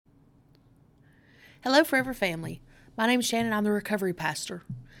Hello, Forever Family. My name is Shan and I'm the recovery pastor.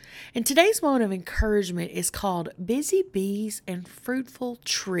 And today's moment of encouragement is called Busy Bees and Fruitful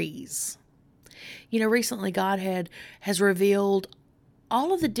Trees. Recently God has revealed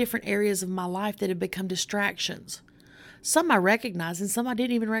all of the different areas of my life that have become distractions. Some I recognize and some I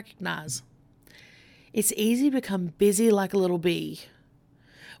didn't even recognize. It's easy to become busy like a little bee.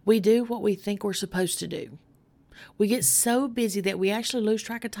 We do what we think we're supposed to do. We get so busy that we actually lose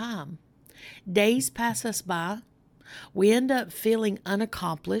track of time. Days pass us by. We end up feeling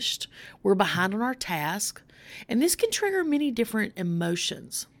unaccomplished. We're behind on our task. And this can trigger many different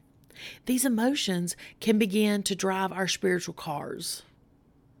emotions. These emotions can begin to drive our spiritual cars.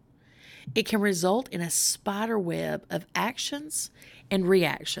 It can result in a spider web of actions and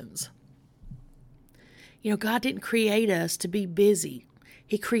reactions. God didn't create us to be busy.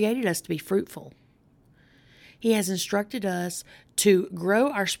 He created us to be fruitful. He has instructed us to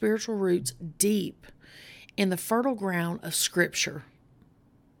grow our spiritual roots deep in the fertile ground of Scripture.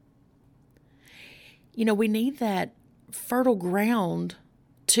 We need that fertile ground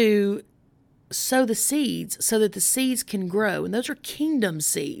to sow the seeds so that the seeds can grow. And those are kingdom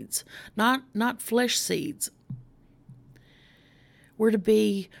seeds, not flesh seeds. We're to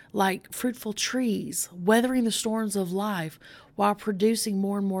be like fruitful trees, weathering the storms of life while producing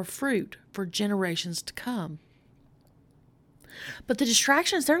more and more fruit for generations to come. But the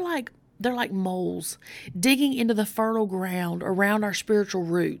distractions, they're like moles digging into the fertile ground around our spiritual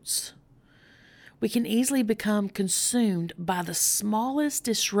roots. We can easily become consumed by the smallest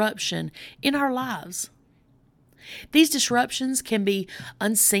disruption in our lives. These disruptions can be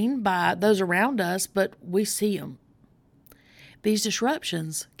unseen by those around us, but we see them. These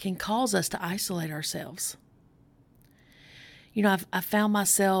disruptions can cause us to isolate ourselves. I've found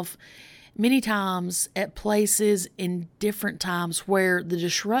myself many times at places in different times where the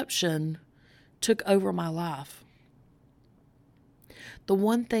disruption took over my life. The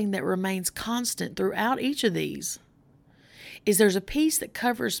one thing that remains constant throughout each of these is there's a peace that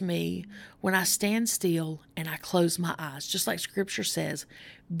covers me when I stand still and I close my eyes. Just like Scripture says,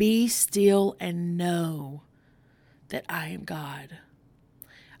 be still and know that I am God.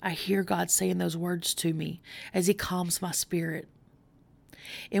 I hear God saying those words to me as He calms my spirit.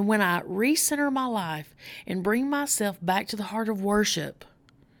 And when I recenter my life and bring myself back to the heart of worship,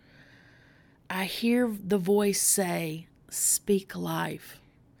 I hear the voice say, speak life.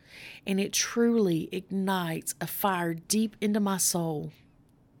 And it truly ignites a fire deep into my soul.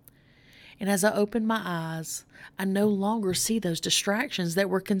 And as I open my eyes, I no longer see those distractions that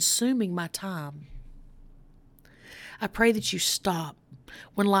were consuming my time. I pray that you stop.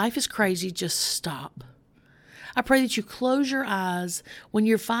 When life is crazy, just stop. I pray that you close your eyes when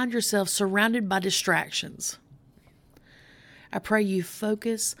you find yourself surrounded by distractions. I pray you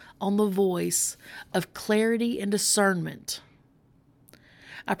focus on the voice of clarity and discernment.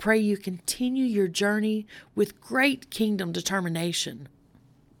 I pray you continue your journey with great kingdom determination.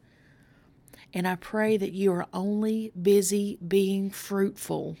 And I pray that you are only busy being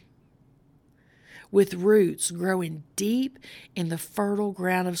fruitful, with roots growing deep in the fertile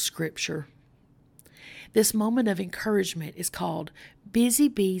ground of Scripture. This moment of encouragement is called Busy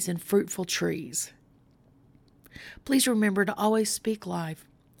Bees and Fruitful Trees. Please remember to always speak life,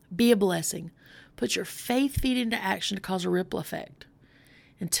 be a blessing, put your faith feet into action to cause a ripple effect.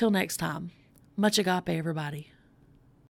 Until next time, much agape, everybody.